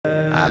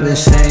I've been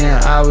saying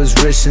I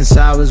was rich since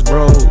I was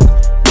broke.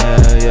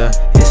 Yeah,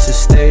 yeah, it's a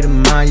state of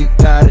mind, you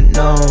gotta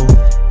know.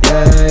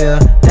 Yeah, yeah,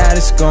 that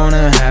it's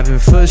gonna happen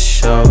for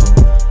sure.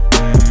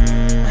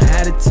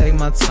 Had to take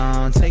my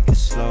time, take it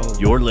slow.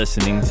 You're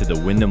listening to the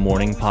Win the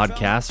Morning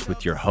podcast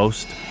with your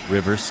host,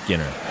 River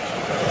Skinner.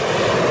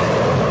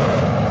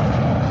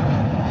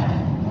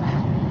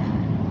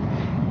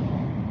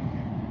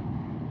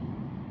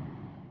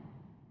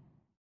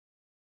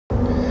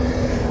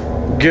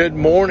 Good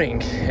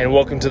morning and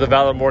welcome to the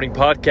Valor Morning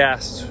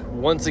Podcast.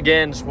 Once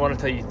again, just want to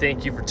tell you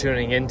thank you for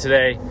tuning in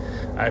today.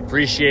 I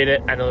appreciate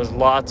it. I know there's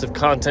lots of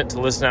content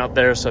to listen out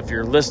there, so if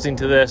you're listening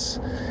to this,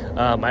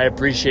 I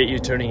appreciate you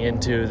tuning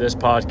into this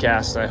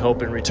podcast. And I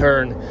hope in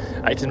return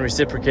I can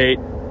reciprocate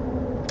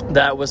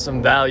that with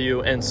some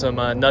value and some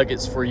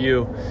nuggets for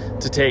you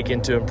to take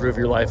and to improve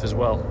your life as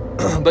well.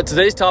 But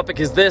today's topic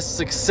is this: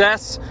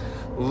 success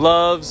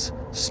loves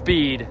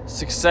speed.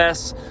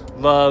 Success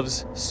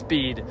loves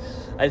speed.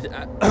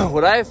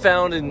 What I have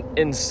found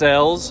in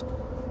sales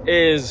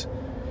is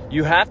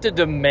you have to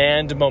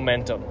demand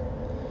momentum.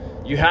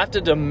 You have to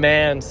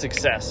demand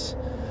success.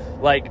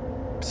 Like,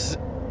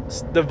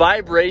 the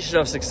vibration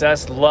of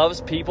success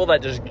loves people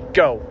that just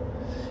go.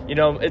 You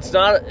know, it's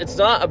not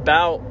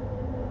about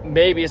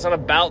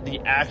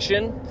the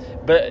action,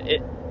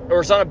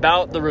 it's not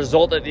about the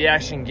result that the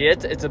action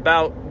gets. It's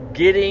about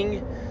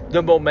getting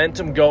the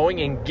momentum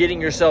going and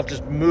getting yourself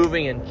just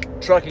moving and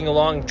trucking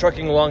along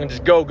and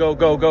just go.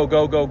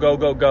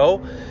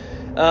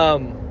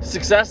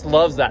 Success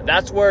loves that.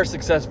 That's where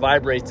success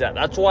vibrates at.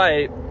 That's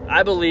why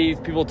I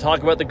believe people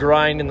talk about the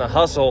grind and the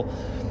hustle.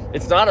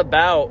 It's not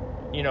about,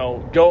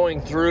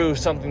 going through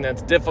something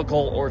that's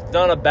difficult, or it's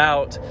not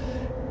about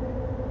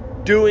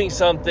doing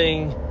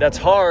something that's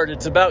hard.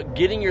 It's about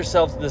getting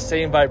yourself to the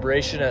same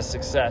vibration as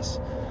success.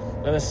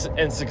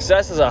 And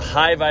success is a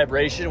high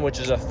vibration, which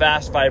is a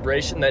fast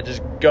vibration that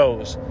just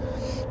goes.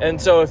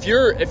 And so if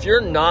you're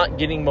not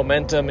getting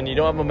momentum, and you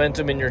don't have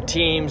momentum in your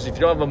teams, if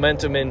you don't have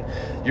momentum in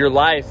your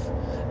life,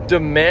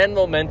 demand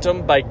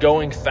momentum by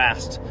going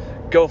fast.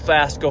 Go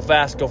fast, go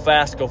fast, go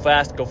fast, go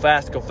fast, go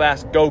fast, go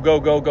fast,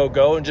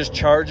 go, and just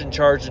charge and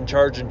charge and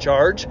charge and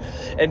charge.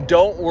 And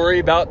don't worry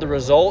about the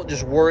result,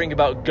 just worrying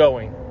about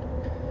going.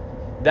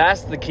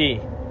 That's the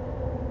key.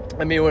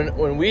 I mean,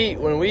 when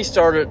we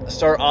start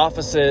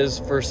offices,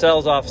 for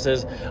sales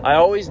offices, I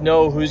always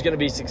know who's going to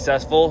be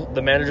successful,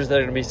 the managers that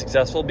are going to be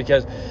successful,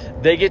 because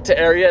they get to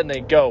area and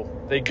they go,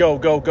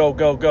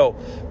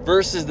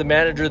 versus the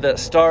manager that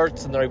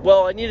starts and they're like,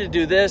 well, I need to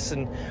do this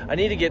and I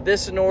need to get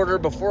this in order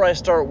before I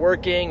start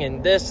working,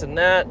 and this and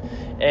that,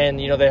 and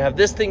they have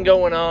this thing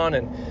going on,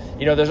 and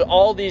there's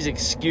all these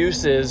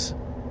excuses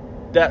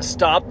that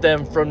stop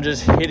them from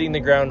just hitting the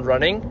ground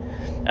running.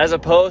 As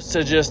opposed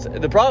to just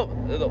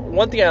the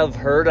one thing I've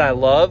heard and I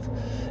love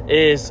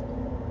is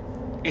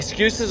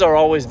excuses are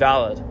always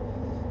valid.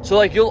 So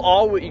like you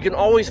can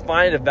always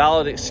find a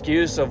valid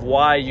excuse of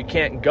why you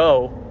can't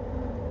go,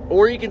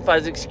 or you can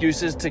find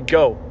excuses to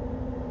go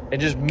and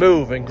just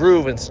move and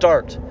groove and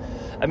start.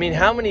 I mean,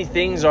 how many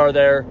things are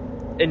there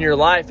in your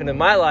life and in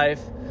my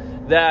life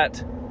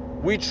that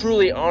we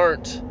truly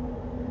aren't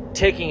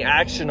taking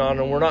action on,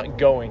 and we're not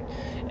going?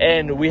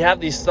 And we have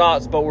these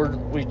thoughts, but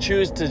we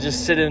choose to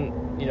just sit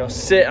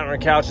on our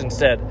couch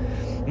instead.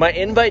 My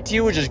invite to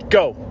you is just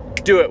go.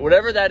 Do it.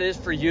 Whatever that is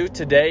for you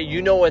today,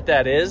 you know what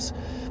that is.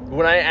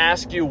 When I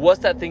ask you, what's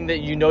that thing that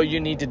you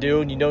need to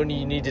do and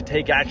you need to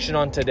take action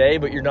on today,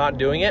 but you're not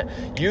doing it,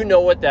 you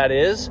know what that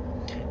is.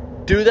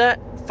 Do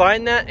that,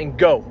 find that, and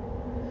go.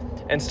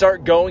 And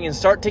start going and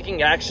start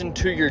taking action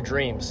to your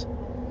dreams.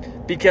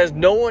 Because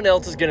no one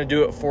else is going to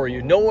do it for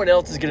you. No one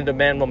else is going to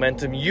demand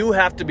momentum. You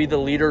have to be the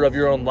leader of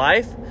your own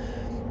life.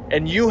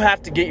 And you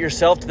have to get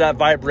yourself to that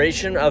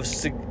vibration of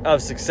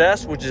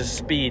success, which is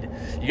speed.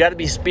 You got to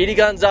be Speedy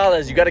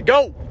Gonzalez. You got to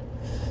go.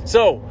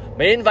 So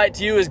my invite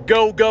to you is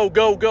go.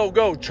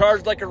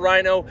 Charge like a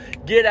rhino.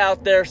 Get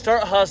out there.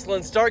 Start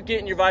hustling. Start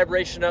getting your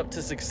vibration up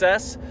to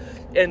success.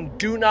 And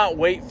do not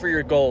wait for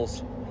your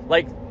goals.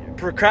 Like,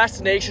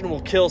 procrastination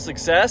will kill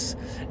success,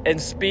 and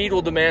speed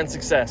will demand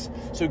success.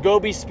 So go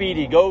be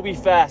speedy. Go be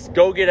fast.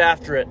 Go get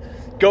after it.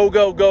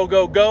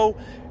 Go.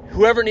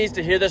 Whoever needs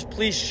to hear this,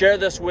 please share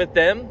this with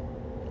them.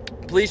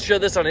 Please share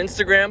this on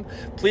Instagram.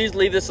 Please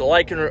leave this a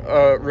like and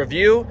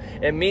review.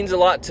 It means a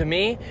lot to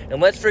me.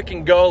 And let's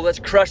freaking go. Let's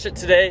crush it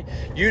today.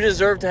 You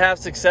deserve to have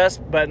success,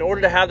 but in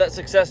order to have that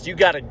success, you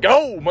got to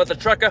go, Motha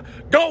Trucka.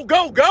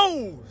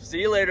 Go.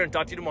 See you later and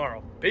talk to you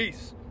tomorrow.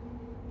 Peace.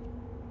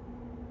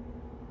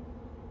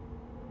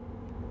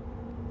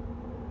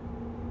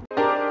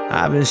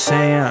 I've been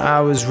saying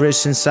I was rich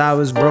since I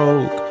was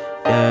broke.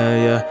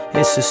 Yeah,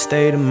 it's a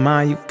state of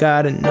mind, you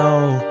gotta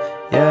know.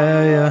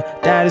 Yeah,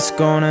 that it's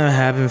gonna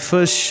happen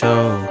for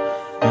sure.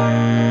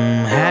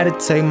 Had to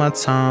take my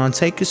time,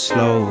 take it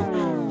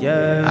slow.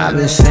 Yeah, I've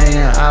been saying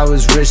I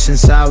was rich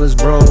since I was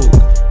broke.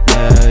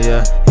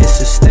 Yeah, it's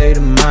a state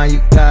of mind,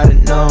 you gotta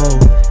know.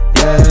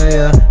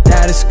 Yeah,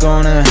 that it's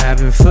gonna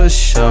happen for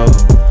sure.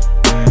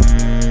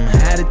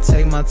 Had to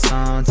take my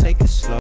time, take it slow.